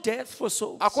 There is no death for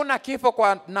souls. Hakuna kifo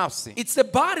kwa nafsi. It's the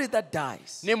body that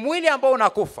dies. Ni mwili ambao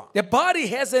unakufa. The body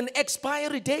has an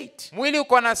expiry date, Mwili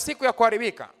uko na siku ya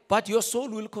kuharibika, but your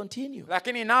soul will continue.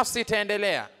 lakini nafsi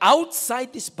itaendelea. Outside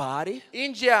this body,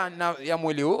 Nje ya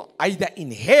mwili huu, either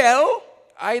in hell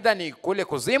aidha ni kule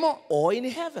kuzimu or in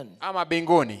heaven. ama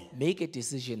mbinguni. Make a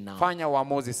decision now. Fanya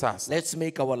uamuzi sasa. Let's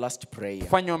make our last prayer.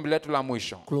 Fanya ombi letu la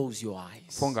mwisho. Close your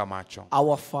eyes. Funga macho.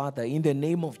 Our Father, in the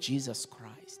name of Jesus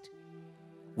Christ,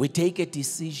 we take a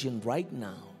decision right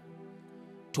now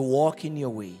to walk in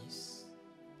your ways,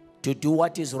 to do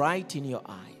what is right in your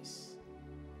eyes,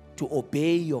 to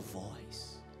obey your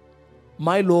voice.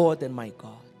 My Lord and my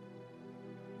God,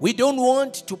 We don't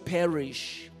want to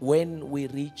perish when we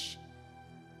reach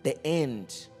the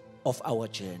end of our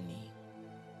journey.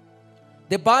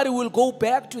 The body will go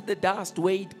back to the dust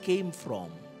where it came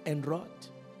from and rot.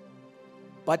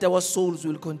 But our souls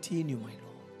will continue, my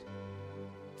Lord,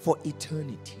 for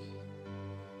eternity.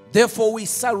 Therefore, we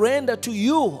surrender to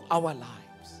you our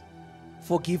lives.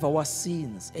 Forgive our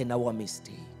sins and our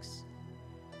mistakes.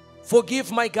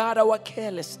 Forgive, my God, our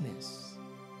carelessness.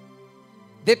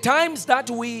 The times that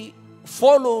we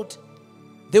followed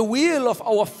the will of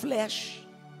our flesh,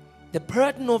 the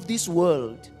burden of this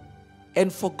world,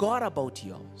 and forgot about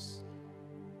yours.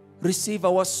 Receive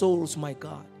our souls, my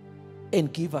God,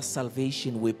 and give us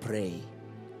salvation, we pray.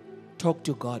 Talk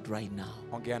to God right now.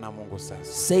 Ongea na Mungu sasa.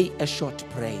 Say a short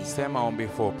prayer Sema ombi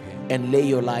fupi. and lay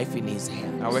your life in His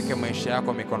hands. Aweke maisha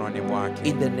yako mikononi mwake.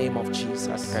 In the name of Jesus.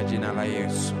 Katika jina la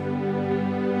Yesu.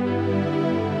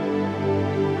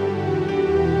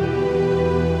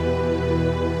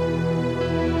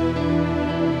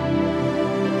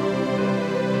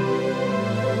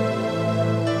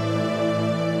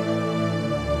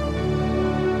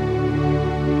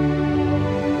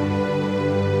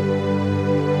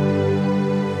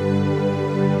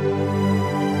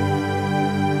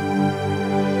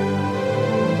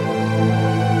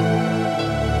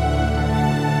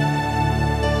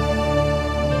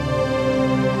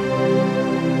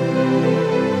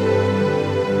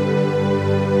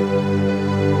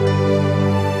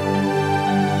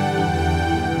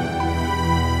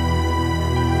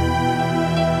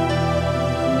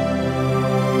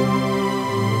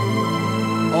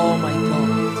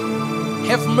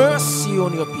 Have mercy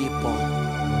on your people.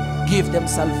 Give them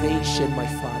salvation, my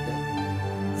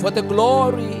Father, for the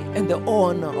glory and the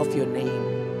honor of your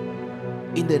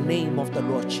name. In the name of the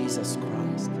Lord Jesus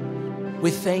Christ.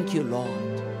 We thank you,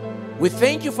 Lord. We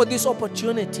thank you for this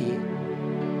opportunity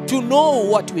to know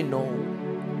what we know.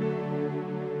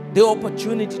 The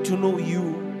opportunity to know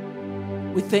you.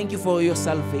 We thank you for your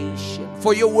salvation,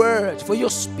 for your word, for your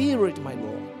spirit, my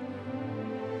Lord.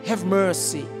 Have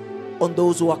mercy on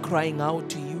those who are crying out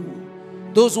to you,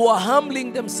 those who are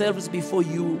humbling themselves before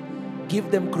you. Give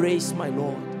them grace, my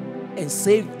Lord, and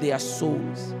save their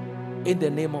souls in the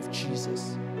name of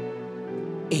Jesus.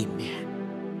 Amen.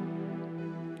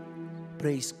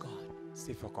 Praise God.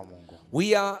 Sifa kwa Mungu.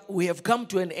 We have come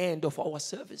to an end of our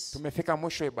service. Tumefika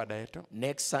mwisho ibada yetu.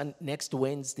 Next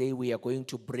Wednesday we are going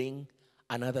to bring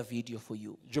another video for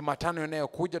you. Jumatano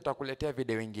inayokuja tutakuletea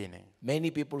video nyingine.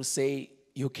 Many people say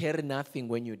you carry nothing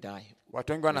when you die.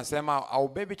 Watu wengi wanasema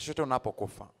haubebi chochote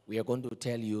unapokufa. We are going to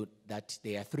tell you that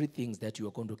there are 3 things that you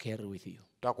are going to carry with you.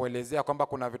 Tutakuelezea kwamba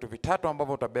kuna vitu vitatu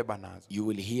ambavyo utabeba nazo. You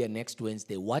will hear next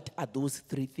Wednesday what are those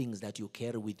 3 things that you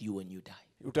carry with you when you die.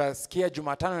 Utasikia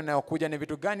Jumatano inayokuja ni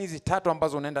vitu gani hizi 3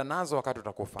 ambazo unaenda nazo wakati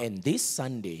utakufa. And this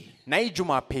Sunday, na hii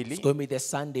Jumapili, it's going to be the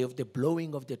Sunday of the blowing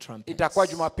of the trumpets. Itakuwa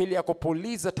Jumapili ya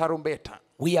kupuliza tarumbeta.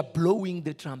 We are blowing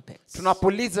the trumpets.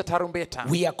 Tunapuliza tarumbeta.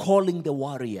 We are calling the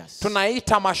warriors.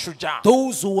 Tunaita mashujaa.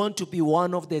 Those who want to be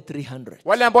one of the 300.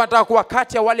 Wale ambao wanataka kuwa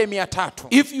kati ya wale 300.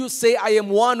 If you say I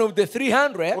am one of the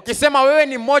 300, ukisema wewe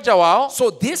ni mmoja wao,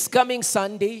 so this coming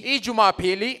Sunday, hii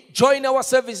Jumapili, join our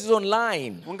services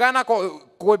online. Ungana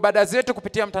kwa ibada zetu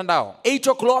kupitia mtandao.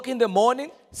 8 o'clock in the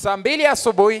morning, saa 2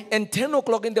 asubuhi, and 10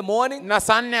 o'clock in the morning, na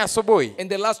saa 4 asubuhi, and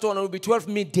the last one will be 12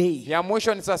 midday. Ya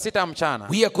mwisho ni saa 6 mchana.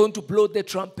 We are going to blow the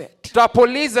trumpet.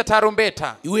 Tutapuliza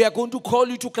tarumbeta. We are going to call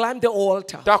you to climb the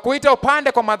altar. Tutakuita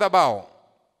upande kwa madhabahu.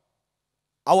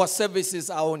 Our services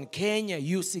are on Kenya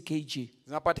UCKG.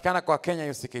 Zinapatikana kwa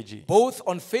Kenya UCKG. Both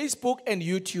on Facebook and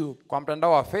YouTube. Kwa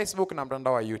mtandao wa Facebook na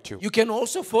mtandao wa YouTube. You can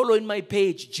also follow in my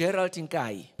page, Gerald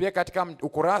Nkai. Pia katika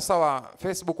ukurasa wa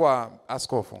Facebook wa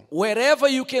Askofu. Wherever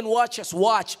you can watch us,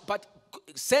 watch. But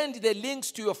send the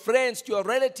links to your friends, to your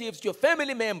relatives, to your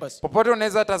family members. Popote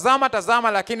unaweza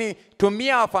tazama, lakini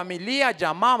tumia familia,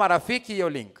 jamaa, marafiki hiyo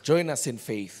link. Join us in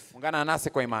faith. Ungana nasi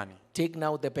kwa imani. Take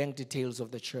now the bank details of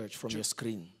the church from your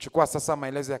screen. Chukua sasa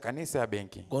maelezo ya kanisa ya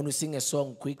benki. Going to sing a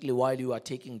song quickly while you are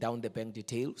taking down the bank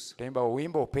details. Taimba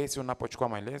wimbo upesi unapochukua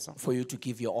maelezo. For you to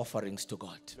give your offerings to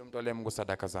God. Tumtolee Mungu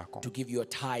sadaka zako. To give your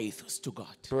tithes to God.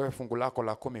 Toa fungu lako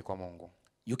la 10 kwa Mungu.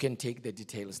 You can take the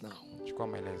details now. Chukua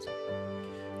maelezo.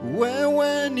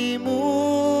 Wewe ni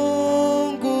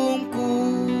Mungu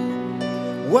mkuu,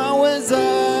 waweza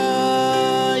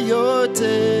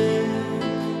yote,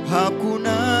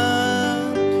 hakuna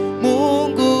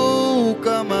Mungu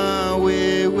kama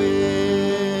wewe.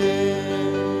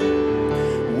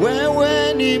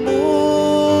 Wewe ni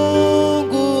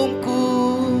Mungu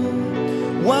mkuu,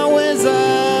 waweza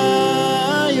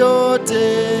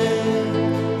yote,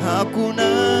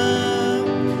 hakuna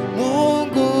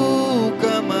Mungu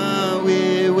kama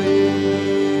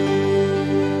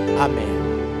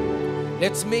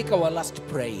Let's make our last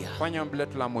prayer. Fanya ombi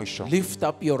letu la mwisho. Lift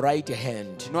up your right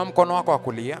hand. Inua mkono wako wa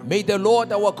kulia. May the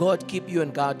Lord our God keep you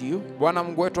and guard you. Bwana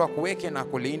Mungu wetu akuweke na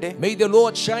kulinde. May the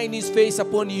Lord shine his face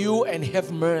upon you and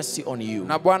have mercy on you.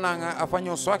 Na Bwana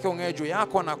afanye uso wake ung'ee juu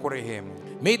yako na kurehemu.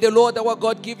 May the Lord our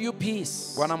God give you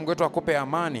peace. Bwana Mungu wetu akupe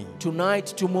amani.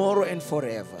 Tonight, tomorrow and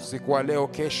forever. Siku wa leo,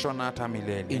 kesho na hata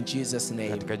milele. In Jesus' name.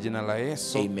 Katika jina la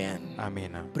Yesu. Amen.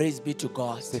 Amina. Praise be to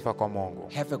God. Sifa kwa Mungu.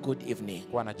 Have a good evening.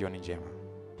 Kuwa na jioni njema.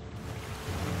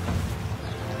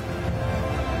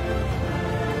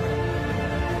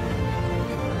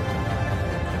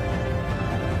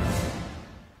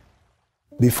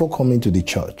 Before coming to the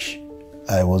church,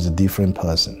 I was a different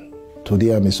person.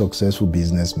 Today, I'm a successful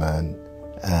businessman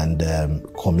and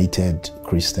committed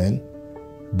Christian.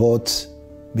 But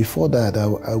before that,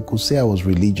 I could say I was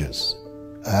religious.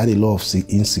 I had a lot of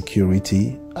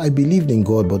insecurity. I believed in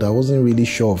God, but I wasn't really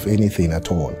sure of anything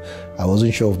at all. I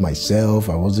wasn't sure of myself.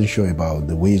 I wasn't sure about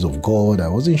the ways of God. I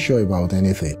wasn't sure about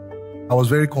anything. I was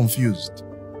very confused.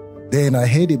 Then I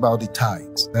heard about the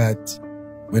tithes, that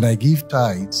when I give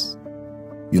tithes,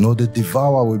 the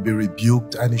devourer will be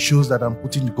rebuked, and it shows that I'm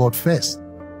putting God first.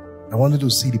 I wanted to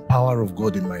see the power of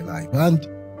God in my life. And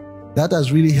that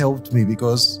has really helped me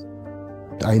because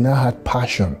I now had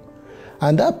passion.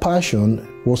 And that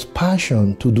passion was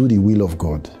passion to do the will of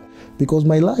God. Because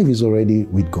my life is already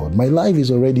with God. My life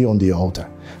is already on the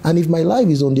altar. And if my life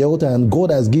is on the altar and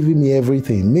God has given me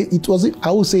everything,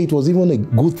 I would say it was even a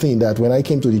good thing that when I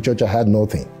came to the church, I had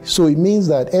nothing. So it means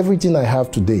that everything I have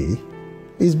today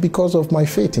is because of my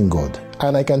faith in God.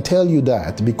 And I can tell you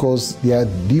that because there are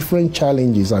different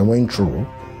challenges I went through,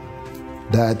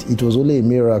 that it was only a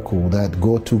miracle that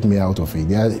God took me out of it.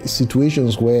 There are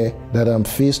situations that I'm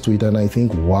faced with and I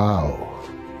think, wow,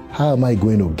 how am I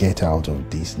going to get out of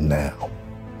this now?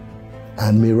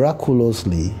 And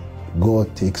miraculously,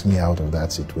 God takes me out of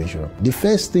that situation. The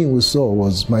first thing we saw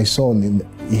was my son,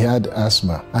 he had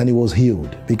asthma and he was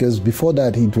healed. Because before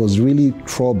that, it was really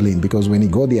troubling because when he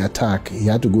got the attack, he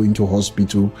had to go into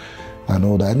hospital and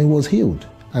all that, and he was healed.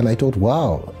 And I thought,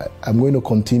 wow, I'm going to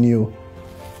continue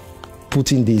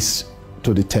putting this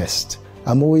to the test.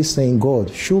 I'm always saying, God,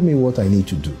 show me what I need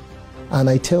to do. And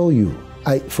I tell you,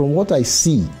 from what I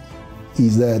see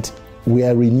is that we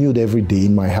are renewed every day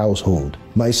in my household.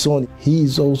 My son, he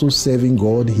is also serving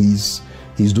God. He's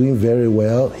doing very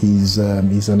well. He's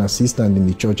an assistant in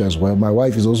the church as well. My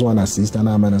wife is also an assistant.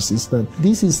 I'm an assistant.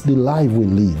 This is the life we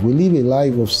live. We live a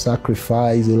life of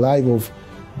sacrifice, a life of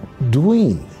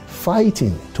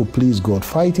fighting to please God,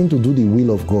 fighting to do the will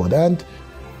of God. And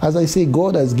as I say,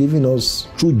 God has given us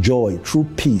true joy, true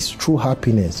peace, true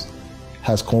happiness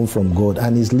has come from God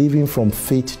and is living from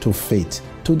faith to faith.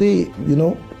 Today,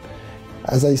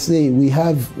 as I say, we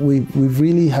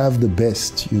really have the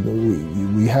best.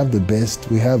 We have the best.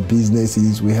 We have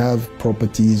businesses, we have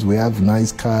properties, we have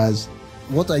nice cars.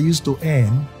 What I used to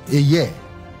earn a year,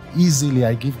 easily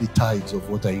I give the tithes of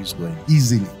what I used to earn,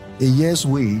 easily. A year's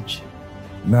wage,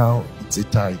 now it's a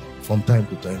tithe from time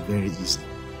to time, very easy.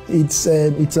 It's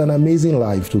an amazing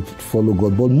life to follow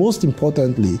God, but most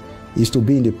importantly is to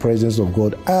be in the presence of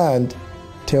God and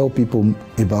tell people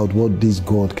about what this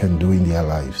God can do in their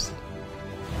lives.